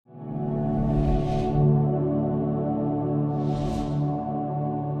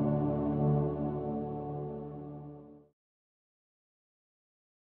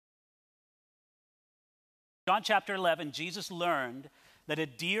John chapter 11, Jesus learned that a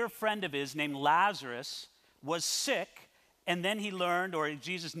dear friend of his named Lazarus was sick, and then he learned, or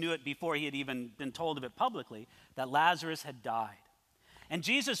Jesus knew it before he had even been told of it publicly, that Lazarus had died. And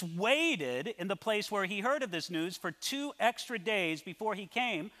Jesus waited in the place where he heard of this news for 2 extra days before he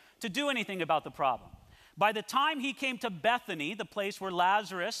came to do anything about the problem. By the time he came to Bethany, the place where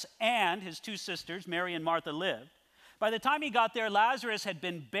Lazarus and his 2 sisters, Mary and Martha, lived, by the time he got there, Lazarus had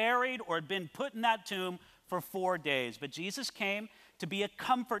been buried or had been put in that tomb for 4 days. But Jesus came to be a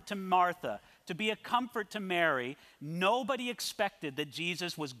comfort to Martha, to be a comfort to Mary. Nobody expected that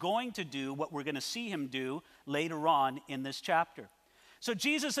Jesus was going to do what we're going to see him do later on in this chapter. So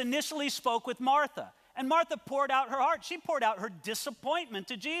Jesus initially spoke with Martha, and Martha poured out her heart. She poured out her disappointment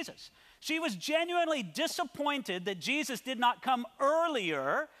to Jesus. She was genuinely disappointed that Jesus did not come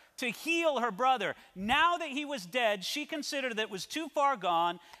earlier to heal her brother. Now that he was dead, she considered that it was too far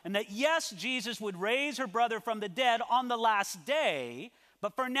gone, and that yes, Jesus would raise her brother from the dead on the last day,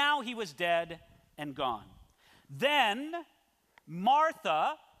 but for now he was dead and gone. Then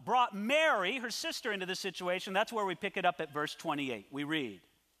Martha brought Mary, her sister, into the situation. That's where we pick it up at verse 28. We read,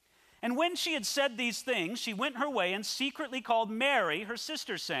 "And when she had said these things, she went her way and secretly called Mary, her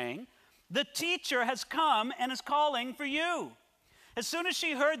sister, saying, 'The teacher has come and is calling for you.' As soon as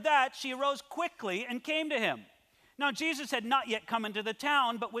she heard that, she arose quickly and came to him. Now Jesus had not yet come into the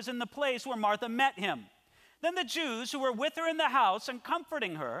town, but was in the place where Martha met him. Then the Jews who were with her in the house and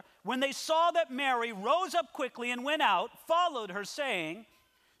comforting her, when they saw that Mary rose up quickly and went out, followed her, saying,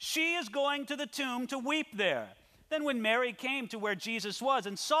 'She is going to the tomb to weep there.' Then when Mary came to where Jesus was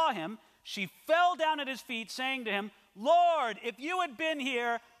and saw him, she fell down at his feet, saying to him, 'Lord, if you had been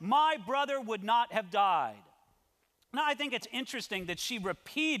here, my brother would not have died.'" Now, I think it's interesting that she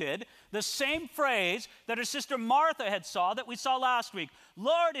repeated the same phrase that her sister Martha that we saw last week.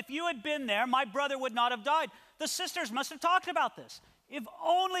 "Lord, if you had been there, my brother would not have died." The sisters must have talked about this. If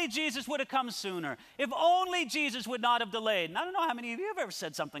only Jesus would have come sooner. If only Jesus would not have delayed. And I don't know how many of you have ever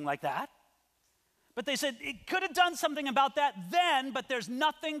said something like that. But they said, it could have done something about that then, but there's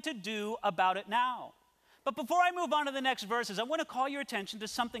nothing to do about it now. But before I move on to the next verses, I want to call your attention to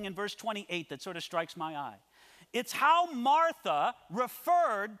something in verse 28 that sort of strikes my eye. It's how Martha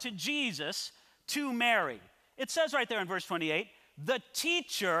referred to Jesus to Mary. It says right there in verse 28, "The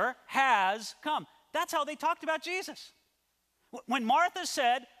teacher has come." That's how they talked about Jesus. When Martha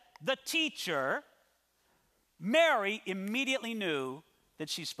said, "the teacher," Mary immediately knew that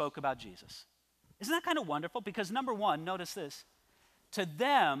she spoke about Jesus. Isn't that kind of wonderful? Because number one, notice this. To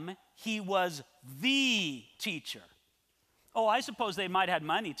them, he was the teacher. Oh, I suppose they might have had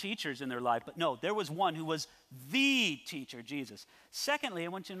many teachers in their life, but no, there was one who was the teacher, Jesus. Secondly, I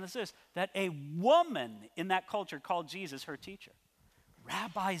want you to notice this, that a woman in that culture called Jesus her teacher.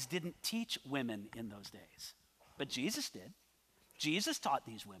 Rabbis didn't teach women in those days, but Jesus did. Jesus taught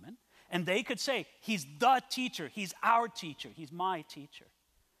these women, and they could say, he's the teacher, he's our teacher, he's my teacher.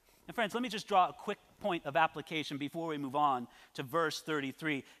 And friends, let me just draw a quick point of application before we move on to verse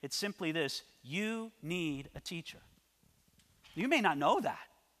 33. It's simply this: you need a teacher. You may not know that,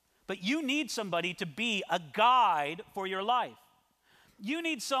 but you need somebody to be a guide for your life. You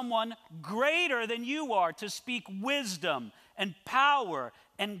need someone greater than you are to speak wisdom and power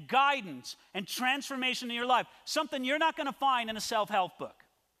and guidance and transformation in your life. Something you're not going to find in a self-help book.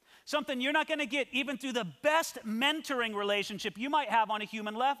 Something you're not going to get even through the best mentoring relationship you might have on a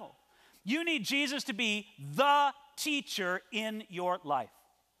human level. You need Jesus to be the teacher in your life.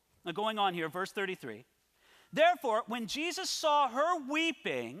 Now going on here, verse 33. "Therefore, when Jesus saw her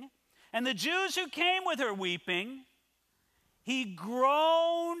weeping, and the Jews who came with her weeping, he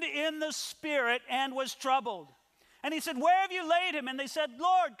groaned in the spirit and was troubled. And he said, 'Where have you laid him?' And they said,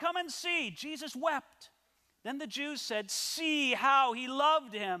 'Lord, come and see.' Jesus wept. Then the Jews said, 'See how he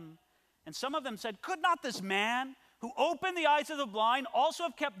loved him.' And some of them said, 'Could not this man who opened the eyes of the blind also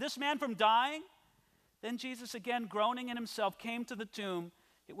have kept this man from dying?' Then Jesus, again groaning in himself, came to the tomb.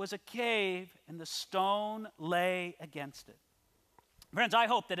 It was a cave, and the stone lay against it." Friends, I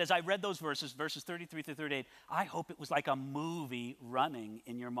hope that as I read those verses 33 through 38, I hope it was like a movie running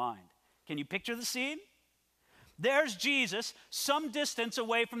in your mind. Can you picture the scene? There's Jesus some distance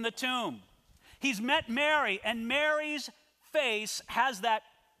away from the tomb. He's met Mary, and Mary's face has that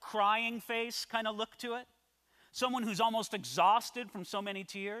crying face kind of look to it. Someone who's almost exhausted from so many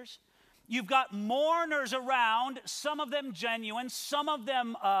tears. You've got mourners around, some of them genuine, some of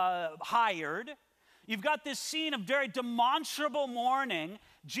them hired. You've got this scene of very demonstrable mourning.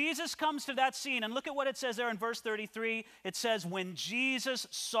 Jesus comes to that scene, and look at what it says there in verse 33. It says, "When Jesus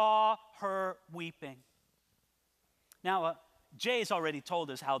saw her weeping." Now, Jay's already told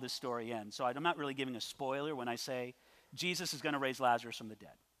us how this story ends, so I'm not really giving a spoiler when I say Jesus is going to raise Lazarus from the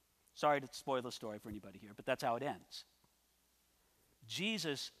dead. Sorry to spoil the story for anybody here, but that's how it ends.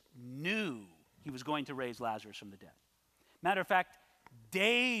 Jesus knew he was going to raise Lazarus from the dead. Matter of fact,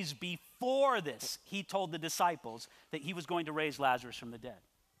 days before this, he told the disciples that he was going to raise Lazarus from the dead.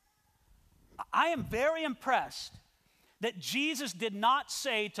 I am very impressed that Jesus did not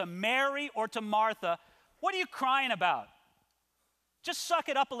say to Mary or to Martha, "What are you crying about? Just suck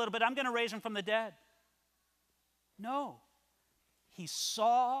it up a little bit. I'm going to raise him from the dead." No. He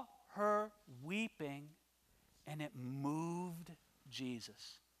saw her weeping, and it moved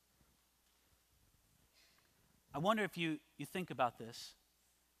Jesus. I wonder if you think about this,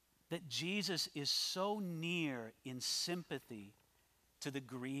 that Jesus is so near in sympathy to the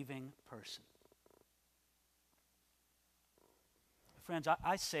grieving person. Friends,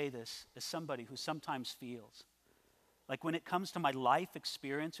 I say this as somebody who sometimes feels like when it comes to my life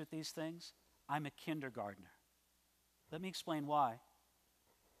experience with these things, I'm a kindergartner. Let me explain why.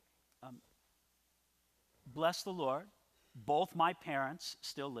 Bless the Lord, both my parents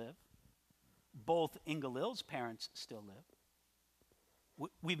still live. Both Ingalil's parents still live.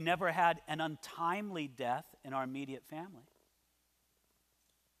 We've never had an untimely death in our immediate family.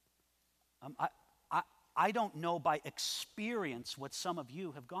 I don't know by experience what some of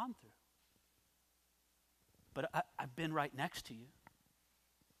you have gone through. But I've been right next to you.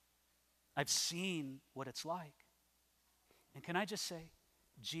 I've seen what it's like. And can I just say,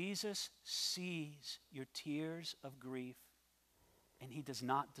 Jesus sees your tears of grief, and he does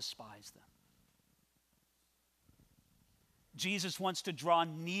not despise them. Jesus wants to draw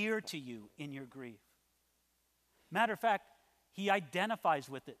near to you in your grief. Matter of fact, he identifies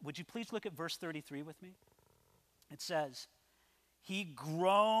with it. Would you please look at verse 33 with me? It says, he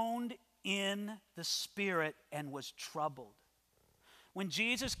groaned in the spirit and was troubled. When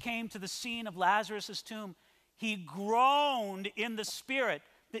Jesus came to the scene of Lazarus' tomb, he groaned in the spirit.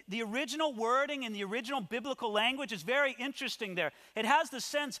 The original wording in the original biblical language is very interesting there. It has the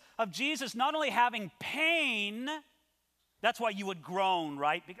sense of Jesus not only having pain, that's why you would groan,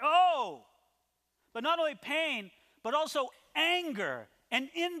 right? But not only pain, but also anger and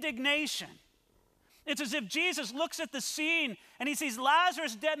indignation. It's as if Jesus looks at the scene and he sees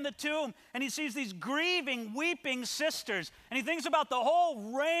Lazarus dead in the tomb, and he sees these grieving, weeping sisters, and he thinks about the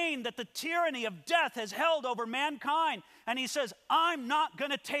whole reign that the tyranny of death has held over mankind, and he says, I'm not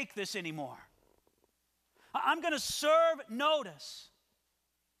going to take this anymore. I'm going to serve notice.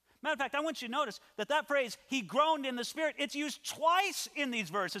 Matter of fact, I want you to notice that phrase, he groaned in the spirit, it's used twice in these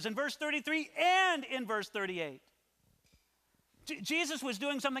verses, in verse 33 and in verse 38. Jesus was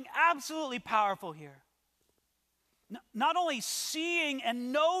doing something absolutely powerful here. Not only seeing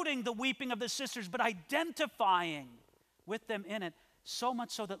and noting the weeping of the sisters, but identifying with them in it. So much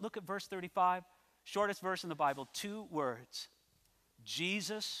so that, look at verse 35, shortest verse in the Bible, 2 words.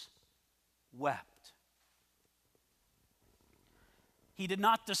 Jesus wept. He did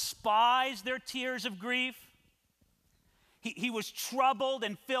not despise their tears of grief. He was troubled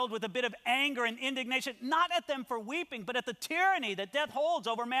and filled with a bit of anger and indignation, not at them for weeping, but at the tyranny that death holds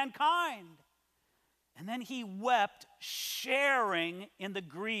over mankind. And then he wept, sharing in the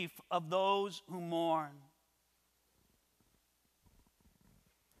grief of those who mourn.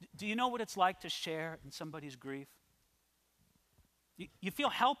 Do you know what it's like to share in somebody's grief? You feel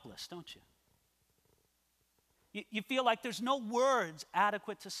helpless, don't you? You feel like there's no words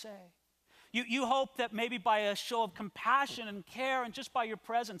adequate to say. You hope that maybe by a show of compassion and care and just by your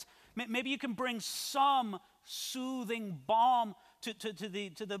presence, maybe you can bring some soothing balm to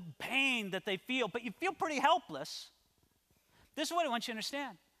the pain that they feel, but you feel pretty helpless. This is what I want you to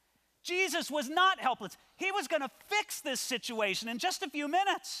understand. Jesus was not helpless. He was going to fix this situation in just a few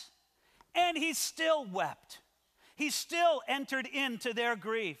minutes. And he still wept. He still entered into their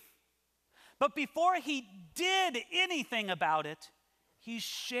grief. But before he did anything about it, he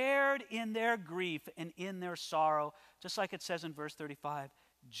shared in their grief and in their sorrow, just like it says in verse 35,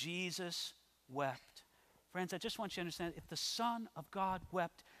 Jesus wept. Friends, I just want you to understand, if the Son of God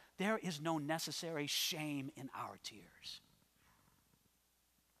wept, there is no necessary shame in our tears.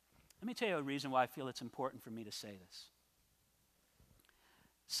 Let me tell you a reason why I feel it's important for me to say this.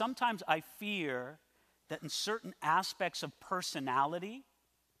 Sometimes I fear that in certain aspects of personality,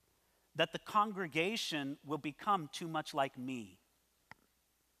 that the congregation will become too much like me.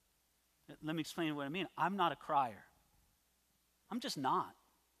 Let me explain what I mean. I'm not a crier. I'm just not.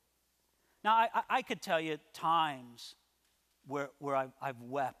 Now, I could tell you times where I've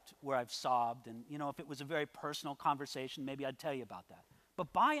wept, where I've sobbed, and if it was a very personal conversation, maybe I'd tell you about that.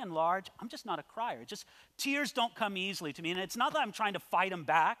 But by and large, I'm just not a crier. Just tears don't come easily to me. And it's not that I'm trying to fight them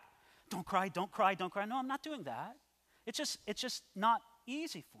back. Don't cry, don't cry, don't cry. No, I'm not doing that. It's just not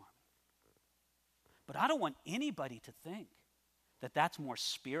easy for me. But I don't want anybody to think that that's more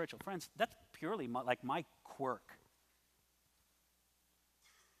spiritual. Friends, that's purely like my quirk.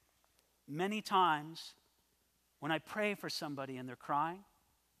 Many times when I pray for somebody and they're crying,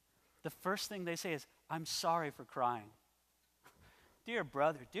 the first thing they say is, I'm sorry for crying. Dear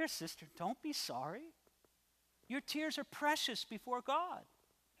brother, dear sister, don't be sorry. Your tears are precious before God.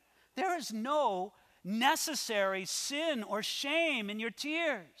 There is no necessary sin or shame in your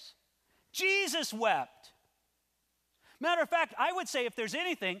tears. Jesus wept. Matter of fact, I would say if there's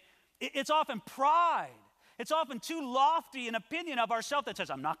anything, it's often pride. It's often too lofty an opinion of ourselves that says,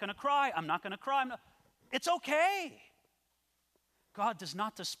 I'm not going to cry, I'm not going to cry. It's okay. God does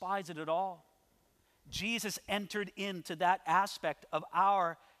not despise it at all. Jesus entered into that aspect of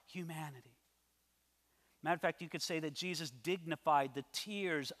our humanity. Matter of fact, you could say that Jesus dignified the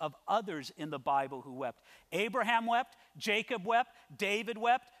tears of others in the Bible who wept. Abraham wept, Jacob wept, David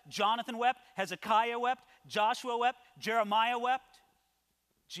wept, Jonathan wept, Hezekiah wept, Joshua wept, Jeremiah wept.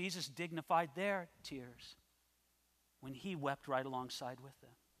 Jesus dignified their tears when he wept right alongside with them.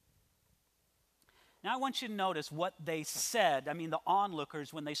 Now I want you to notice what they said, the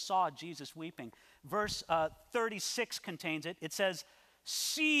onlookers, when they saw Jesus weeping. Verse 36 contains it. It says,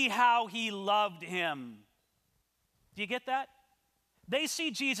 see how he loved him. Do you get that? They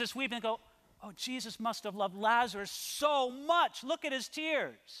see Jesus weeping and go, oh, Jesus must have loved Lazarus so much. Look at his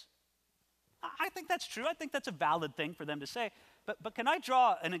tears. I think that's true. I think that's a valid thing for them to say. But can I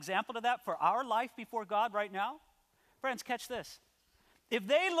draw an example to that for our life before God right now? Friends, catch this. If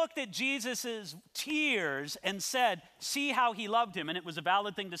they looked at Jesus' tears and said, see how he loved him, and it was a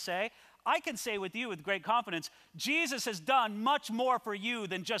valid thing to say, I can say with you with great confidence, Jesus has done much more for you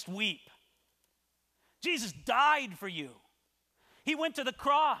than just weep. Jesus died for you. He went to the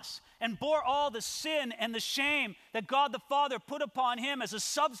cross and bore all the sin and the shame that God the Father put upon him as a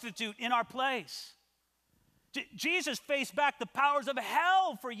substitute in our place. Jesus faced back the powers of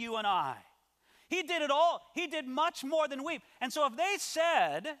hell for you and I. He did it all. He did much more than weep. And so if they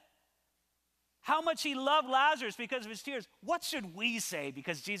said how much he loved Lazarus because of his tears, what should we say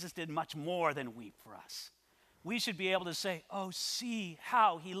because Jesus did much more than weep for us? We should be able to say, oh, see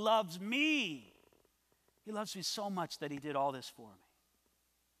how he loves me. He loves me so much that he did all this for me.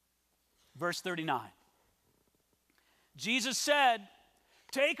 Verse 39. Jesus said,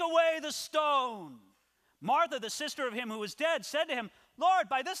 take away the stone. Martha, the sister of him who was dead, said to him, Lord,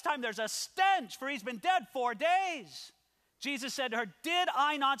 by this time there's a stench, for he's been dead 4 days. Jesus said to her, did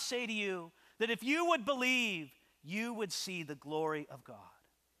I not say to you that if you would believe, you would see the glory of God?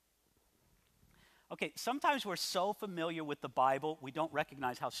 Okay, sometimes we're so familiar with the Bible, we don't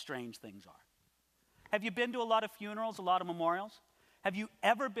recognize how strange things are. Have you been to a lot of funerals, a lot of memorials? Have you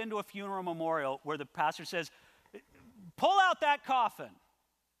ever been to a funeral memorial where the pastor says, pull out that coffin,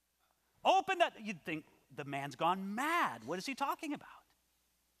 open that? You'd think the man's gone mad. What is he talking about?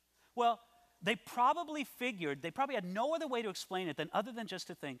 Well, they probably had no other way to explain it other than just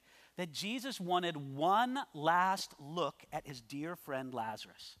to think that Jesus wanted one last look at his dear friend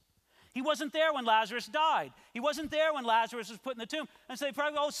Lazarus. He wasn't there when Lazarus died. He wasn't there when Lazarus was put in the tomb. And so they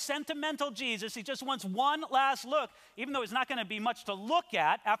probably go, oh, sentimental Jesus. He just wants one last look, even though it's not going to be much to look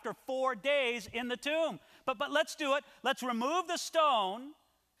at after 4 days in the tomb. But let's do it. Let's remove the stone,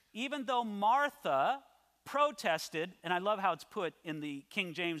 even though Martha protested, and I love how it's put in the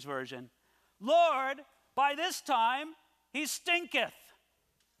King James Version, Lord, by this time he stinketh.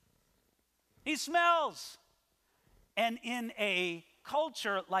 He smells. And in a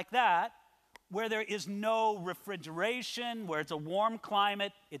culture like that, where there is no refrigeration, where it's a warm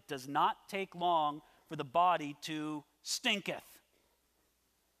climate, it does not take long for the body to stinketh.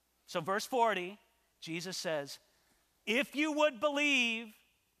 So verse 40, Jesus says, if you would believe,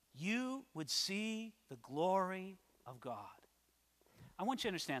 you would see the glory of God. I want you to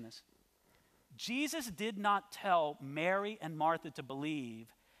understand this. Jesus did not tell Mary and Martha to believe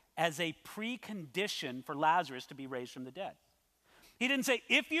as a precondition for Lazarus to be raised from the dead. He didn't say,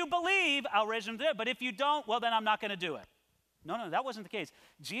 if you believe, I'll raise him from the dead, but if you don't, well, then I'm not going to do it. No, that wasn't the case.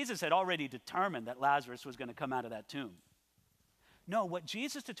 Jesus had already determined that Lazarus was going to come out of that tomb. No, what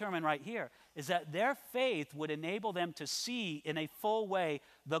Jesus determined right here is that their faith would enable them to see in a full way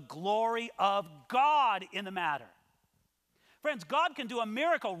the glory of God in the matter. Friends, God can do a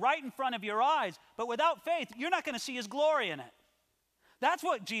miracle right in front of your eyes, but without faith, you're not going to see his glory in it. That's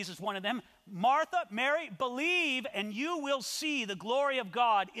what Jesus wanted them. Martha, Mary, believe and you will see the glory of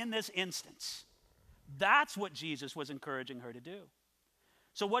God in this instance. That's what Jesus was encouraging her to do.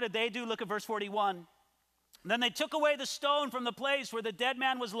 So what did they do? Look at verse 41. Then they took away the stone from the place where the dead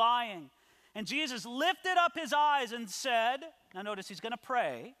man was lying. And Jesus lifted up his eyes and said, now notice he's going to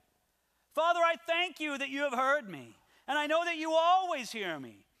pray, Father, I thank you that you have heard me, and I know that you always hear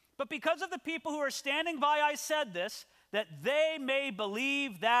me. But because of the people who are standing by, I said this, that they may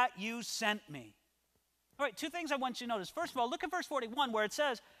believe that you sent me. All right, two things I want you to notice. First of all, look at verse 41 where it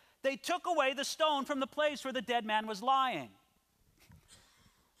says, they took away the stone from the place where the dead man was lying.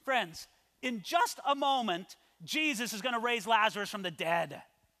 Friends, in just a moment, Jesus is going to raise Lazarus from the dead.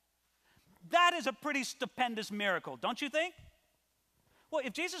 That is a pretty stupendous miracle, don't you think? Well,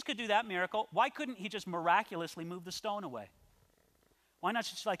 if Jesus could do that miracle, why couldn't he just miraculously move the stone away? Why not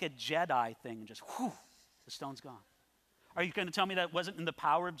just like a Jedi thing and just, whew, the stone's gone? Are you going to tell me that it wasn't in the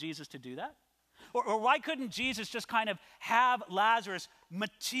power of Jesus to do that? Or why couldn't Jesus just kind of have Lazarus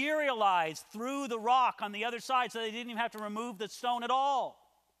materialize through the rock on the other side so they didn't even have to remove the stone at all?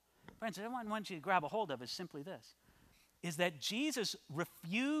 Friends, what I want you to grab a hold of is simply this, is that Jesus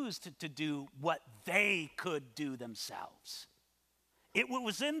refused to do what they could do themselves. It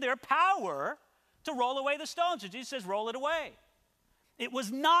was in their power to roll away the stone. So Jesus says, roll it away. It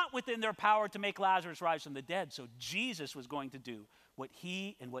was not within their power to make Lazarus rise from the dead. So Jesus was going to do what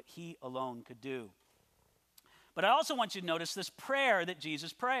he and what he alone could do. But I also want you to notice this prayer that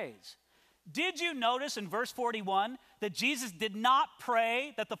Jesus prays. Did you notice in verse 41 that Jesus did not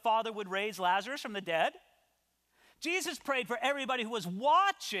pray that the Father would raise Lazarus from the dead? Jesus prayed for everybody who was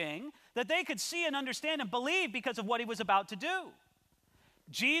watching that they could see and understand and believe because of what he was about to do.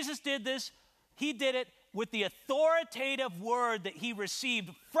 Jesus did this. He did it with the authoritative word that he received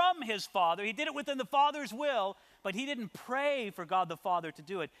from his Father. He did it within the Father's will, but he didn't pray for God the Father to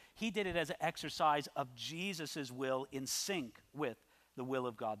do it. He did it as an exercise of Jesus' will in sync with the will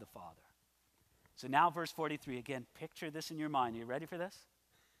of God the Father. So now verse 43, again, picture this in your mind. Are you ready for this?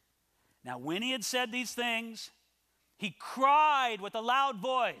 Now when he had said these things, he cried with a loud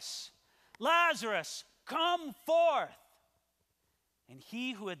voice, Lazarus, come forth. And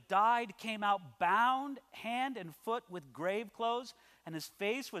he who had died came out bound hand and foot with grave clothes, and his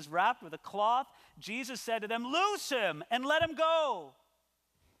face was wrapped with a cloth. Jesus said to them, loose him and let him go.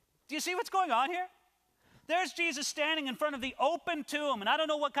 Do you see what's going on here? There's Jesus standing in front of the open tomb, and I don't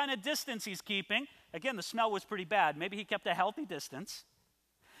know what kind of distance he's keeping. Again, the smell was pretty bad. Maybe he kept a healthy distance.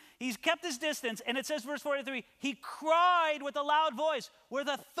 He's kept his distance, and it says, verse 43, he cried with a loud voice, with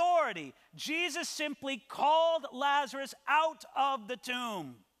authority. Jesus simply called Lazarus out of the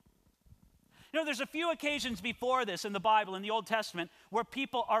tomb. You know, there's a few occasions before this in the Bible, in the Old Testament, where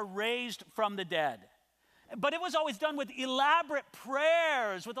people are raised from the dead. But it was always done with elaborate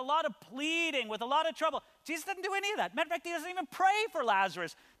prayers, with a lot of pleading, with a lot of trouble. Jesus didn't do any of that. Matter of fact, he doesn't even pray for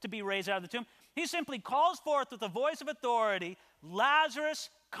Lazarus to be raised out of the tomb. He simply calls forth with a voice of authority, Lazarus,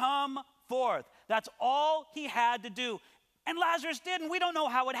 come forth. That's all he had to do. And Lazarus did, and we don't know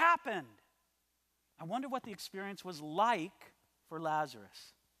how it happened. I wonder what the experience was like for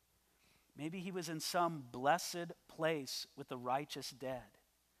Lazarus. Maybe he was in some blessed place with the righteous dead.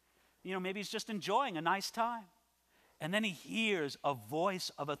 You know, maybe he's just enjoying a nice time. And then he hears a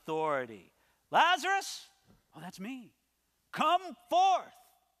voice of authority. Lazarus, oh, that's me. Come forth.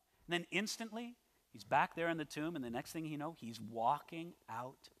 And then instantly, he's back there in the tomb, and the next thing you know, he's walking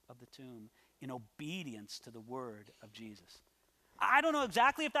out of the tomb in obedience to the word of Jesus. I don't know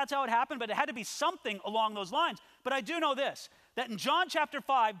exactly if that's how it happened, but it had to be something along those lines. But I do know this, that in John chapter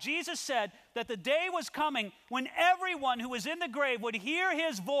 5, Jesus said that the day was coming when everyone who was in the grave would hear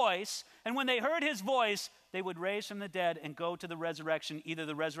his voice, and when they heard his voice, they would raise from the dead and go to the resurrection, either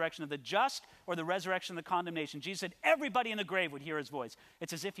the resurrection of the just or the resurrection of the condemnation. Jesus said everybody in the grave would hear his voice.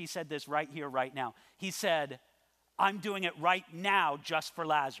 It's as if he said this right here, right now. He said, I'm doing it right now just for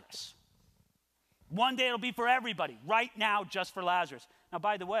Lazarus. One day it'll be for everybody, right now just for Lazarus. Now,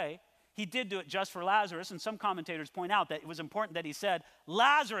 by the way, he did do it just for Lazarus, and some commentators point out that it was important that he said,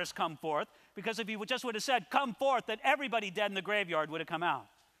 Lazarus come forth, because if he just would have said, come forth, then everybody dead in the graveyard would have come out.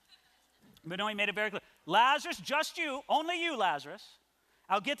 But no, he made it very clear. Lazarus, just you, only you, Lazarus.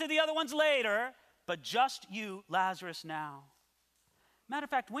 I'll get to the other ones later, but just you, Lazarus, now. Matter of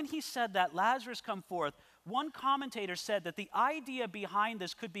fact, when he said that, Lazarus come forth, one commentator said that the idea behind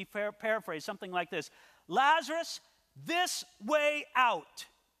this could be paraphrased, something like this. Lazarus, this way out.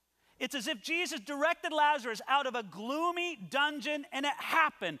 It's as if Jesus directed Lazarus out of a gloomy dungeon, and it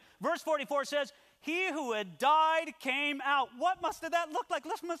happened. Verse 44 says, he who had died came out. What must that look like?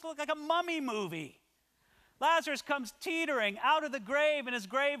 This must look like a mummy movie. Lazarus comes teetering out of the grave in his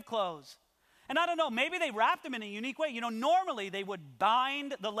grave clothes. And I don't know, maybe they wrapped him in a unique way. You know, normally they would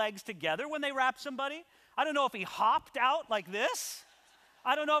bind the legs together when they wrap somebody. I don't know if he hopped out like this.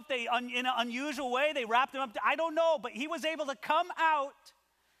 I don't know if they, in an unusual way, they wrapped him up. I don't know, but he was able to come out.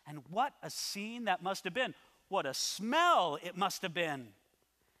 And what a scene that must have been. What a smell it must have been.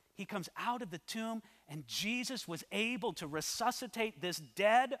 He comes out of the tomb, and Jesus was able to resuscitate this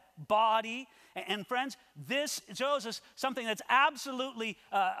dead body. And friends, this shows us something that's absolutely,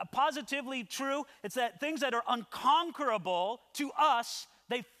 positively true. It's that things that are unconquerable to us,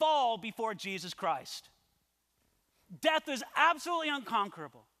 they fall before Jesus Christ. Death is absolutely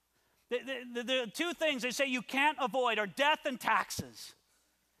unconquerable. The two things they say you can't avoid are death and taxes.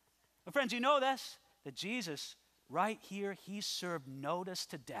 But friends, you know this, that Jesus, right here, he served notice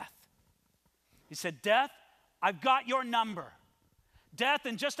to death. He said, death, I've got your number. Death,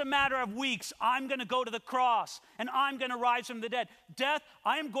 in just a matter of weeks, I'm going to go to the cross and I'm going to rise from the dead. Death,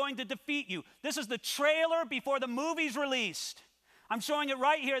 I am going to defeat you. This is the trailer before the movie's released. I'm showing it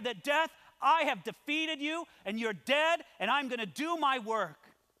right here that death, I have defeated you and you're dead and I'm going to do my work.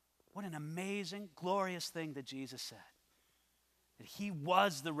 What an amazing, glorious thing that Jesus said. That he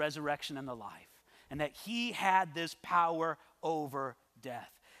was the resurrection and the life, and that he had this power over death.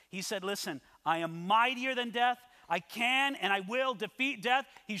 He said, listen, I am mightier than death. I can and I will defeat death.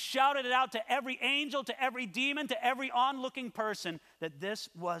 He shouted it out to every angel, to every demon, to every onlooking person that this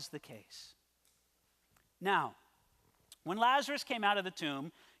was the case. Now, when Lazarus came out of the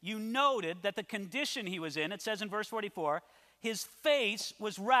tomb, you noted that the condition he was in, it says in verse 44, his face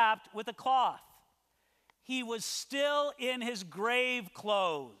was wrapped with a cloth. He was still in his grave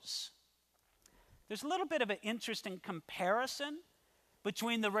clothes. There's a little bit of an interesting comparison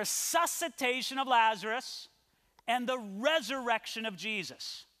between the resuscitation of Lazarus and the resurrection of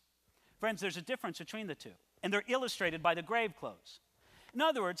Jesus. Friends, there's a difference between the two, and they're illustrated by the grave clothes. In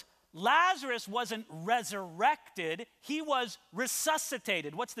other words, Lazarus wasn't resurrected, he was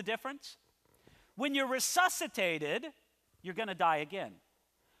resuscitated. What's the difference? When you're resuscitated, you're going to die again.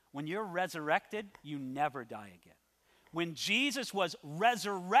 When you're resurrected, you never die again. When Jesus was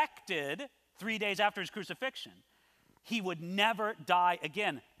resurrected 3 days after his crucifixion, he would never die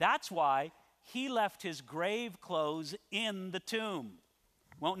again. That's why he left his grave clothes in the tomb.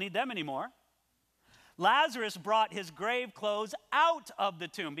 Won't need them anymore. Lazarus brought his grave clothes out of the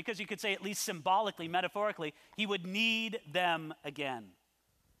tomb because you could say, at least symbolically, metaphorically, he would need them again.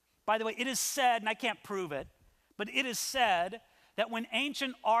 By the way, it is said, and I can't prove it, but it is said that when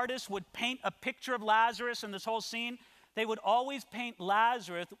ancient artists would paint a picture of Lazarus in this whole scene, they would always paint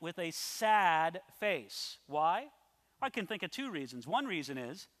Lazarus with a sad face. Why? I can think of two reasons. One reason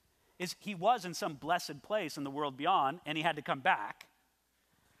is he was in some blessed place in the world beyond, and he had to come back.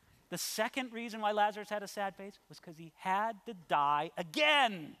 The second reason why Lazarus had a sad face was because he had to die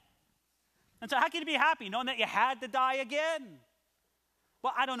again. And so how can you be happy knowing that you had to die again?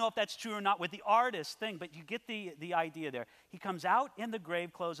 Well, I don't know if that's true or not with the artist thing, but you get the idea there. He comes out in the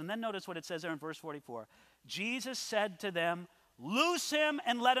grave clothes, and then notice what it says there in verse 44. Jesus said to them, loose him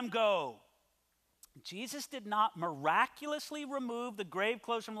and let him go. Jesus did not miraculously remove the grave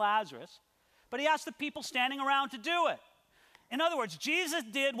clothes from Lazarus, but he asked the people standing around to do it. In other words, Jesus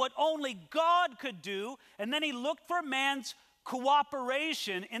did what only God could do, and then he looked for man's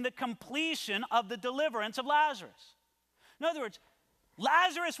cooperation in the completion of the deliverance of Lazarus. In other words,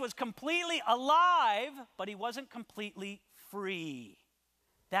 Lazarus was completely alive, but he wasn't completely free.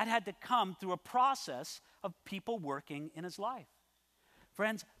 That had to come through a process of people working in his life.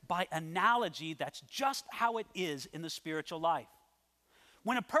 Friends, by analogy, that's just how it is in the spiritual life.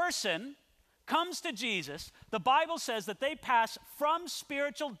 When a person comes to Jesus, the Bible says that they pass from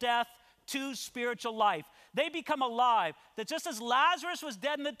spiritual death to spiritual life. They become alive. That just as Lazarus was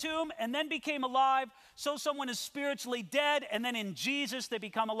dead in the tomb and then became alive, so someone is spiritually dead, and then in Jesus they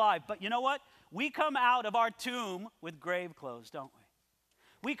become alive. But you know what? We come out of our tomb with grave clothes, don't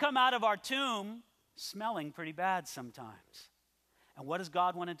we? We come out of our tomb smelling pretty bad sometimes. And what does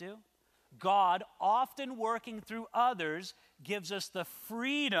God want to do? God, often working through others, gives us the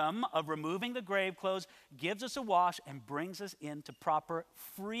freedom of removing the grave clothes, gives us a wash, and brings us into proper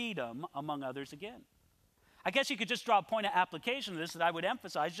freedom among others again. I guess you could just draw a point of application to this that I would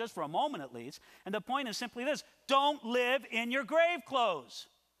emphasize just for a moment at least. And the point is simply this: don't live in your grave clothes.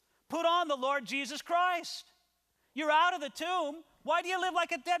 Put on the Lord Jesus Christ. You're out of the tomb. Why do you live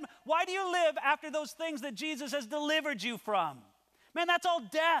like a dead man? Why do you live after those things that Jesus has delivered you from? Man, that's all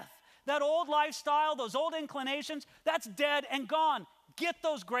death. That old lifestyle, those old inclinations, that's dead and gone. Get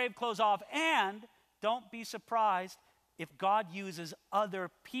those grave clothes off, and don't be surprised if God uses other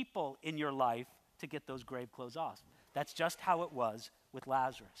people in your life to get those grave clothes off. That's just how it was with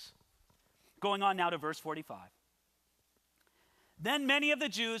Lazarus. Going on now to verse 45. Then many of the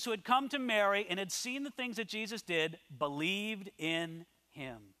Jews who had come to Mary and had seen the things that Jesus did believed in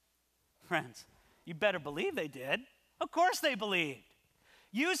him. Friends, you better believe they did. Of course they believed.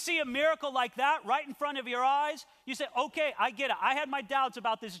 You see a miracle like that right in front of your eyes, you say, okay, I get it. I had my doubts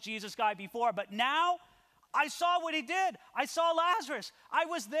about this Jesus guy before, but now I saw what he did. I saw Lazarus. I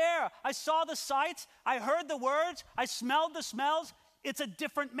was there. I saw the sights. I heard the words. I smelled the smells. It's a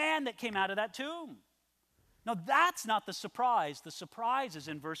different man that came out of that tomb. Now, that's not the surprise. The surprise is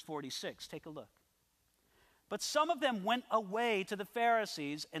in verse 46. Take a look. But some of them went away to the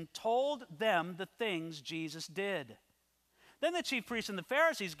Pharisees and told them the things Jesus did. Then the chief priests and the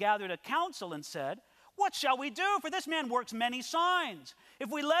Pharisees gathered a council and said, "What shall we do? For this man works many signs. If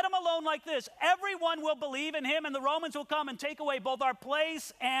we let him alone like this, everyone will believe in him, and the Romans will come and take away both our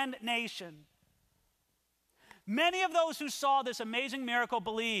place and nation." Many of those who saw this amazing miracle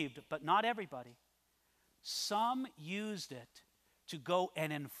believed, but not everybody. Some used it to go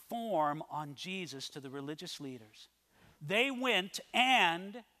and inform on Jesus to the religious leaders. They went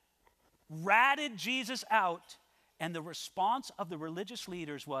and ratted Jesus out, and the response of the religious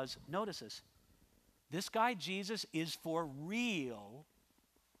leaders was, notice this guy Jesus is for real.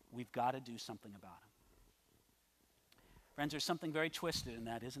 We've got to do something about him. Friends, there's something very twisted in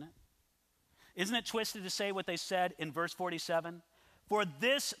that, isn't it? Isn't it twisted to say what they said in verse 47? For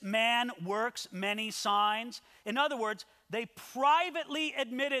this man works many signs. In other words, they privately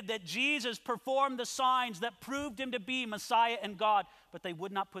admitted that Jesus performed the signs that proved him to be Messiah and God, but they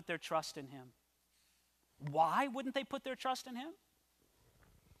would not put their trust in him. Why wouldn't they put their trust in him?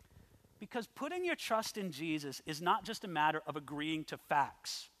 Because putting your trust in Jesus is not just a matter of agreeing to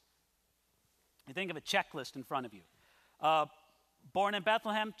facts. You think of a checklist in front of you. Born in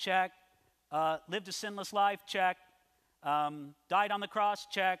Bethlehem, check. Lived a sinless life, check. Died on the cross,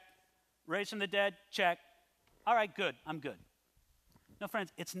 check. Raised from the dead, check. All right, good, I'm good. No,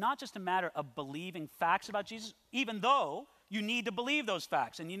 friends, it's not just a matter of believing facts about Jesus, even though you need to believe those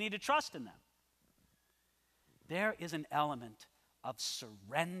facts and you need to trust in them. There is an element of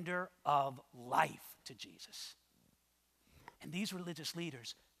surrender of life to Jesus. And these religious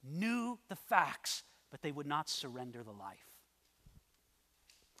leaders knew the facts, but they would not surrender the life.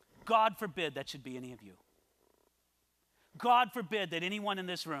 God forbid that should be any of you. God forbid that anyone in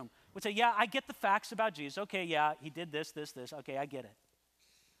this room would say, yeah, I get the facts about Jesus. Okay, yeah, he did this. Okay, I get it.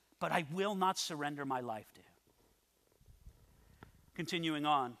 But I will not surrender my life to him. Continuing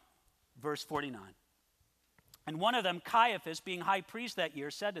on, verse 49. And one of them, Caiaphas, being high priest that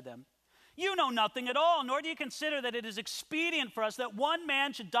year, said to them, "You know nothing at all, nor do you consider that it is expedient for us that one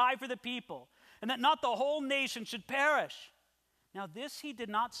man should die for the people, and that not the whole nation should perish." Now this he did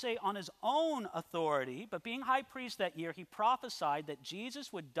not say on his own authority, but being high priest that year, he prophesied that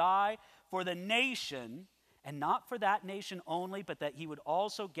Jesus would die for the nation, and not for that nation only, but that he would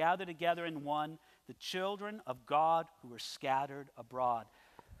also gather together in one the children of God who were scattered abroad.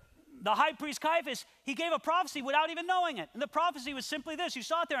 The high priest Caiaphas, he gave a prophecy without even knowing it. And the prophecy was simply this. You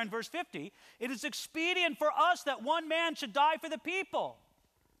saw it there in verse 50. It is expedient for us that one man should die for the people.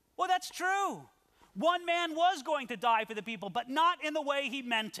 Well, that's true. One man was going to die for the people, but not in the way he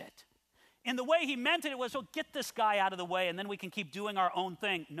meant it. In the way he meant it, it was, well, get this guy out of the way and then we can keep doing our own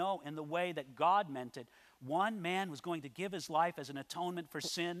thing. No, in the way that God meant it. One man was going to give his life as an atonement for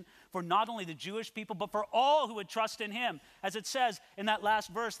sin, for not only the Jewish people, but for all who would trust in him. As it says in that last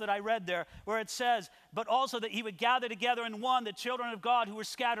verse that I read there, where it says, but also that he would gather together in one the children of God who were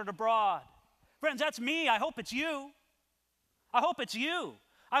scattered abroad. Friends, that's me. I hope it's you. I hope it's you.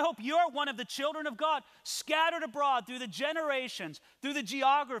 I hope you're one of the children of God, scattered abroad through the generations, through the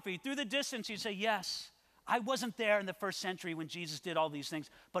geography, through the distance. You say, yes, I wasn't there in the first century when Jesus did all these things,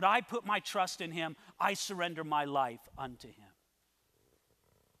 but I put my trust in him. I surrender my life unto him.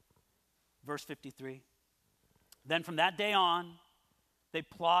 Verse 53. Then from that day on, they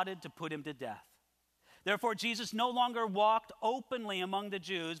plotted to put him to death. Therefore, Jesus no longer walked openly among the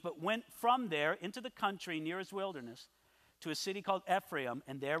Jews, but went from there into the country near his wilderness, to a city called Ephraim,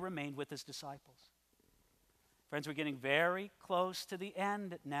 and there remained with his disciples. Friends, we're getting very close to the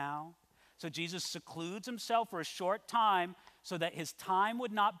end now. So Jesus secludes himself for a short time so that his time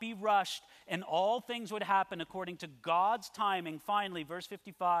would not be rushed and all things would happen according to God's timing. Finally, verse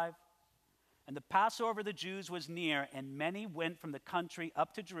 55, and the Passover of the Jews was near, and many went from the country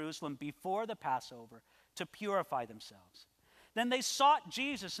up to Jerusalem before the Passover to purify themselves. Then they sought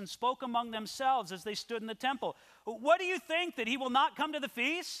Jesus and spoke among themselves as they stood in the temple. What do you think, that he will not come to the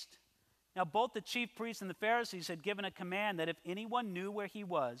feast? Now both the chief priests and the Pharisees had given a command that if anyone knew where he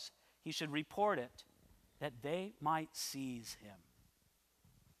was, he should report it, that they might seize him.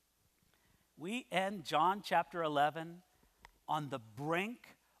 We end John chapter 11 on the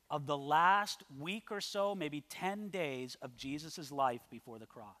brink of the last week or so, maybe 10 days of Jesus' life before the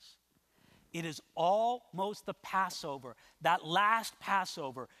cross. It is almost the Passover, that last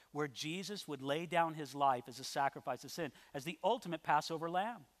Passover, where Jesus would lay down his life as a sacrifice of sin, as the ultimate Passover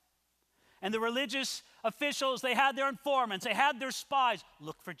lamb. And the religious officials, they had their informants, they had their spies.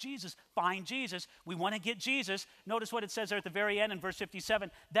 Look for Jesus, find Jesus. We want to get Jesus. Notice what it says there at the very end in verse 57,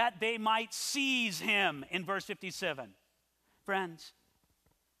 that they might seize him in verse 57. Friends,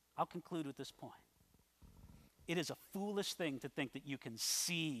 I'll conclude with this point. It is a foolish thing to think that you can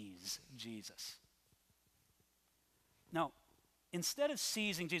seize Jesus. No, instead of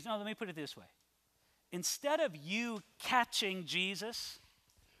seizing Jesus, no, let me put it this way. Instead of you catching Jesus,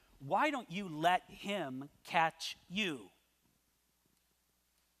 why don't you let him catch you?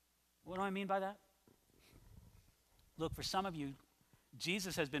 What do I mean by that? Look, for some of you,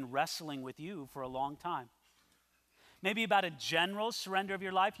 Jesus has been wrestling with you for a long time. Maybe about a general surrender of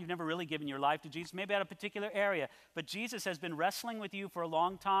your life. You've never really given your life to Jesus. Maybe about a particular area. But Jesus has been wrestling with you for a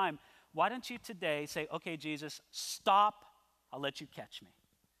long time. Why don't you today say, okay, Jesus, stop. I'll let you catch me.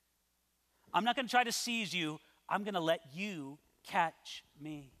 I'm not going to try to seize you. I'm going to let you catch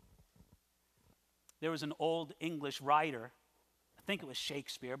me. There was an old English writer. I think it was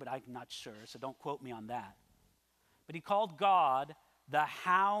Shakespeare, but I'm not sure, so don't quote me on that. But he called God the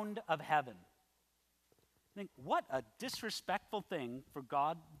Hound of Heaven. I think, what a disrespectful thing for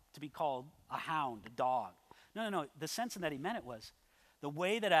God to be called a hound, a dog. No. The sense in that he meant it was the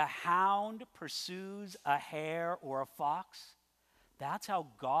way that a hound pursues a hare or a fox, that's how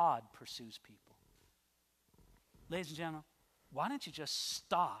God pursues people. Ladies and gentlemen, why don't you just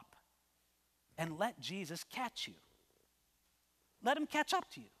stop and let Jesus catch you? Let him catch up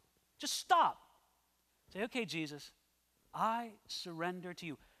to you. Just stop. Say, okay, Jesus, I surrender to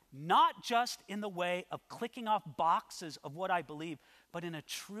you. Not just in the way of clicking off boxes of what I believe, but in a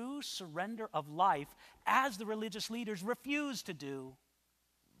true surrender of life, as the religious leaders refuse to do,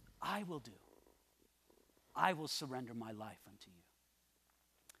 I will do. I will surrender my life unto you.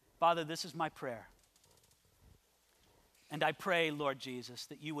 Father, this is my prayer. And I pray, Lord Jesus,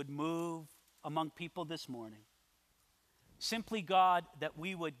 that you would move among people this morning. Simply, God, that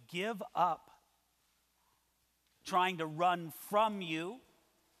we would give up trying to run from you,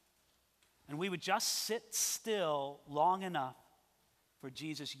 and we would just sit still long enough for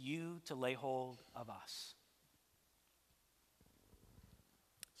Jesus, you to lay hold of us.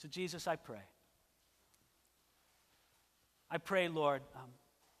 So Jesus, I pray. I pray, Lord,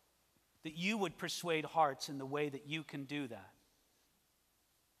 that you would persuade hearts in the way that you can do that.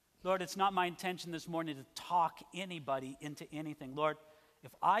 Lord, it's not my intention this morning to talk anybody into anything. Lord,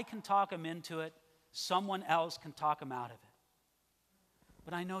 if I can talk them into it, someone else can talk them out of it.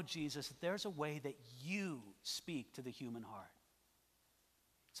 But I know, Jesus, that there's a way that you speak to the human heart.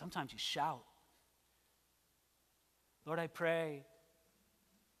 Sometimes you shout. Lord, I pray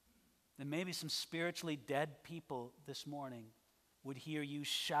that maybe some spiritually dead people this morning would hear you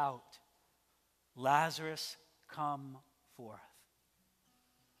shout, Lazarus, come forth.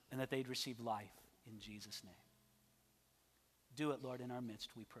 And that they'd receive life in Jesus' name. Do it, Lord, in our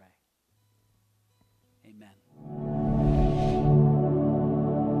midst, we pray. Amen.